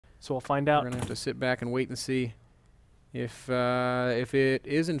So we'll find out. We're going to have to sit back and wait and see if it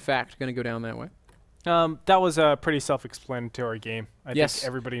is, in fact, going to go down that way. That was a pretty self-explanatory game. I Yes. think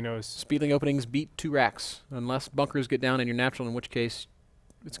everybody knows. Speedling openings beat 2 racks, unless bunkers get down in your natural, in which case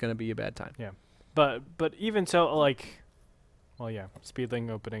it's going to be a bad time. Yeah. But even so, like, well, yeah, speedling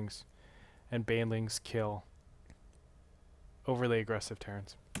openings and banelings kill overly aggressive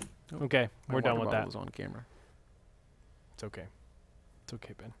Terrans. Oh, Okay, my we're done water with bottle that. was on camera. It's okay. It's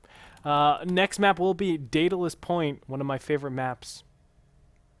okay, Ben. Next map will be Daedalus Point, one of my favorite maps.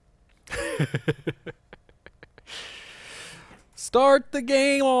 Start the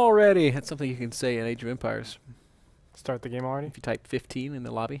game already! That's something you can say in Age of Empires. Start the game already? If you type 15 in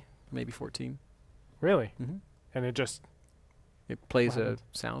the lobby, maybe 14. Really? Mm-hmm. And it just... It plays a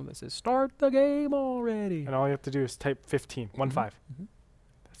sound that says, "Start the game already." And all you have to do is type 15, 1-5. Mm-hmm.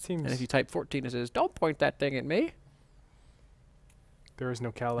 That seems... And if you type 14, it says, "Don't point that thing at me." There is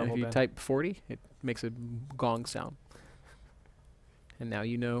no cal And level, if you Ben. type 40, it makes a gong sound. And now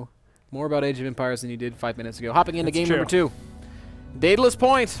you know more about Age of Empires than you did 5 minutes ago. Hopping into That's game true. number 2. Daedalus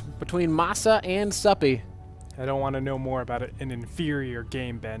Point between Masa and Suppy. I don't want to know more about it. An inferior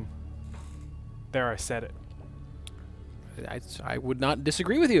game, Ben. There, I said it. I would not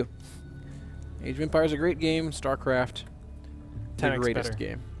disagree with you. Age of Empires is a great game. StarCraft, the 10x greatest better.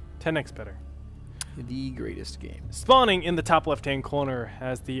 game. 10x better. The greatest game. Spawning in the top left-hand corner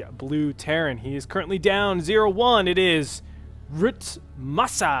as the blue Terran. He is currently down 0-1. It is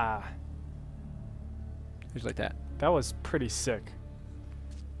Masa. Just like that. That was pretty sick.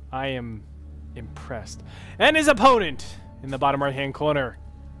 I am impressed. And his opponent in the bottom right-hand corner.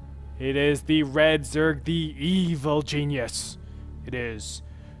 It is the red Zerg, the evil genius. It is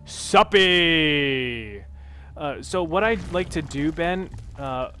Suppy. So what I'd like to do, Ben,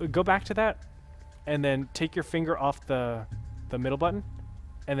 go back to that, and then take your finger off the middle button,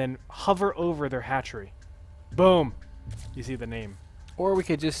 and then hover over their hatchery. Boom. You see the name. Or we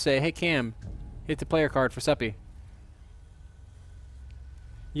could just say, "Hey Cam, hit the player card for Suppy."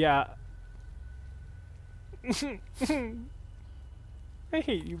 Yeah. I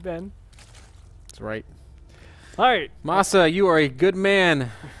hate you, Ben. That's right. All right. Masa, you are a good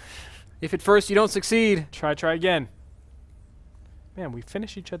man. If at first you don't succeed. Try again. Man, we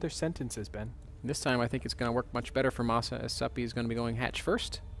finish each other's sentences, Ben. This time I think it's going to work much better for Masa, as Suppy is going to be going hatch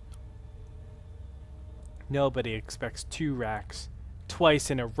first. Nobody expects 2 racks twice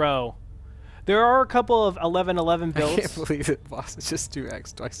in a row. There are a couple of 11-11 builds. I can't believe it, boss. It's just 2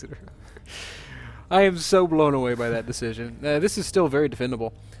 racks twice in a row. I am so blown away by that decision. This is still very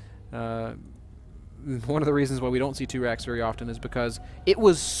defendable. One of the reasons why we don't see 2 racks very often is because it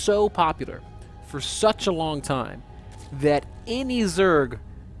was so popular for such a long time that any Zerg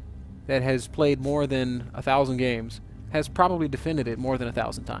that has played more than 1,000 games has probably defended it more than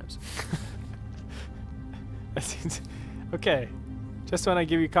 1,000 times. Okay. Just when I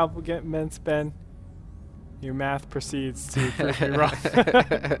give you compliments, Ben, your math proceeds to prove me wrong.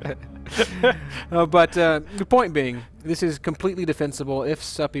 But the point being, this is completely defensible if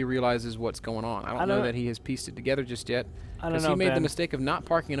Suppy realizes what's going on. I don't know that he has pieced it together just yet. I don't Because know, he made Ben. the mistake of not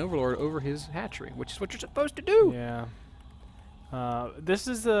parking an Overlord over his hatchery, which is what you're supposed to do. Yeah. This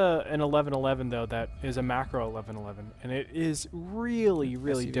is an 11-11, though, that is a macro 11-11. And it is really,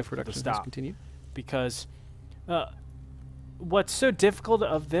 really difficult to stop. Continue. Because what's so difficult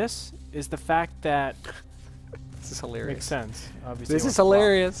of this is the fact that... This is hilarious. Makes sense. Obviously, This is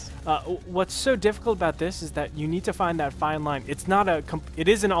hilarious. What's so difficult about this is that you need to find that fine line. It's not a... it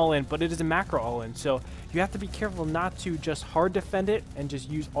is an all-in, but it is a macro all-in. So you have to be careful not to just hard defend it and just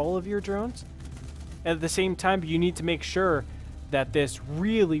use all of your drones. At the same time, you need to make sure that this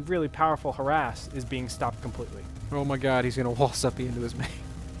really, really powerful harass is being stopped completely. Oh my god, he's going to wall Suppy into his main.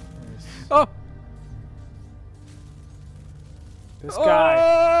 Oh! This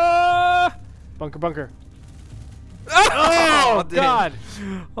guy. Bunker. Oh, God.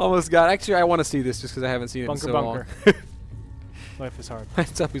 Almost got. Actually, I want to see this just because I haven't seen it in so long. Life is hard.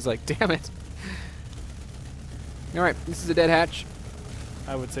 Suppy's like, damn it. All right, this is a dead hatch.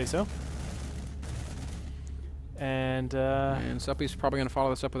 I would say so. And Suppy's probably going to follow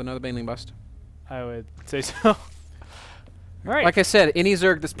this up with another Baneling bust. I would say so. All right. Like I said, any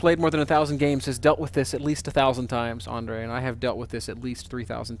Zerg that's played more than 1,000 games has dealt with this at least 1,000 times, Andre, and I have dealt with this at least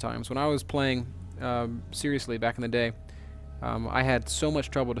 3,000 times. When I was playing seriously back in the day, I had so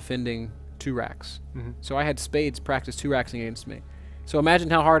much trouble defending 2 racks. So I had Spades practice 2 racks against me. So imagine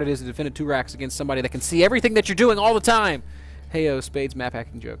how hard it is to defend a 2 racks against somebody that can see everything that you're doing all the time. Hey-o, Spades map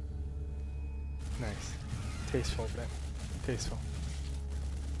hacking joke. Nice. Tasteful, Ben. Tasteful.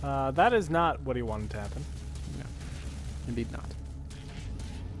 That is not what he wanted to happen. No. Indeed not.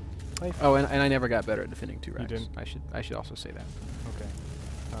 life. Oh, and I never got better at defending 2 racks. You didn't? I should also say that. Okay.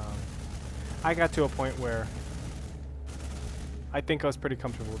 I got to a point where I think I was pretty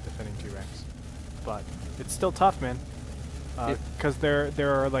comfortable with defending 2 racks, but it's still tough, man. Because there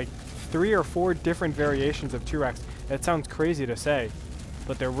are like 3 or 4 different variations of 2 racks. That sounds crazy to say,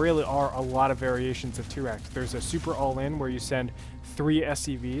 but there really are a lot of variations of 2 racks. There's a super all-in where you send 3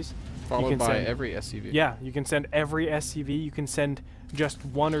 SCVs. Followed by every SCV. Yeah, you can send every SCV. You can send just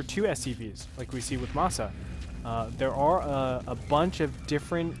 1 or 2 SCVs, like we see with Masa. There are a bunch of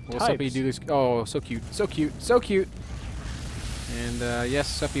different types. Suppy do this? Oh, so cute, so cute, so cute. And yes,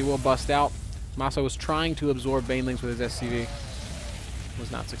 Suppy will bust out. Masa was trying to absorb banelings with his SCV.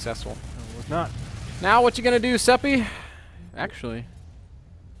 Was not successful. No, it was not. Now what you gonna do, Suppy? Actually,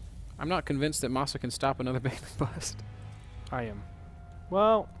 I'm not convinced that Masa can stop another baneling bust. I am.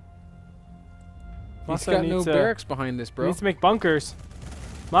 Well, He's Masa got no needs barracks behind this, bro. He needs to make bunkers.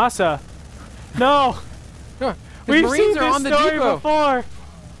 Masa, no. His We've Marines seen are this on the story depot. before.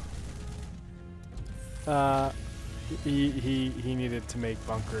 He needed to make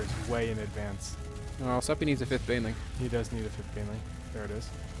bunkers way in advance. Oh, Suppy needs a 5th baneling. He does need a 5th baneling. There it is.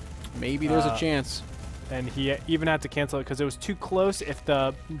 Maybe there's a chance. And he even had to cancel it because it was too close. If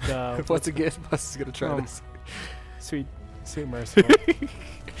the Once again, Bus is gonna try this. Sweet merciful.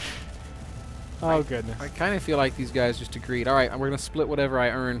 Oh goodness. I kind of feel like these guys just agreed. All right, we're gonna split whatever I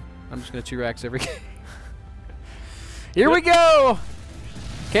earn. I'm just gonna 2 racks every game. Here we go.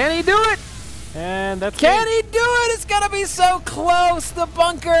 Can he do it? And that's Can he do it? It's gonna be so close. The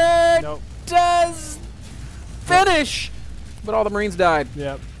bunker Nope. does finish, but all the Marines died.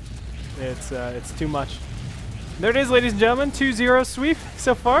 Yep. It's too much. There it is, ladies and gentlemen. 2-0 sweep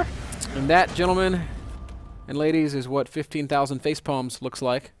so far. And that, gentlemen and ladies, is what 15,000 facepalms looks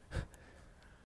like.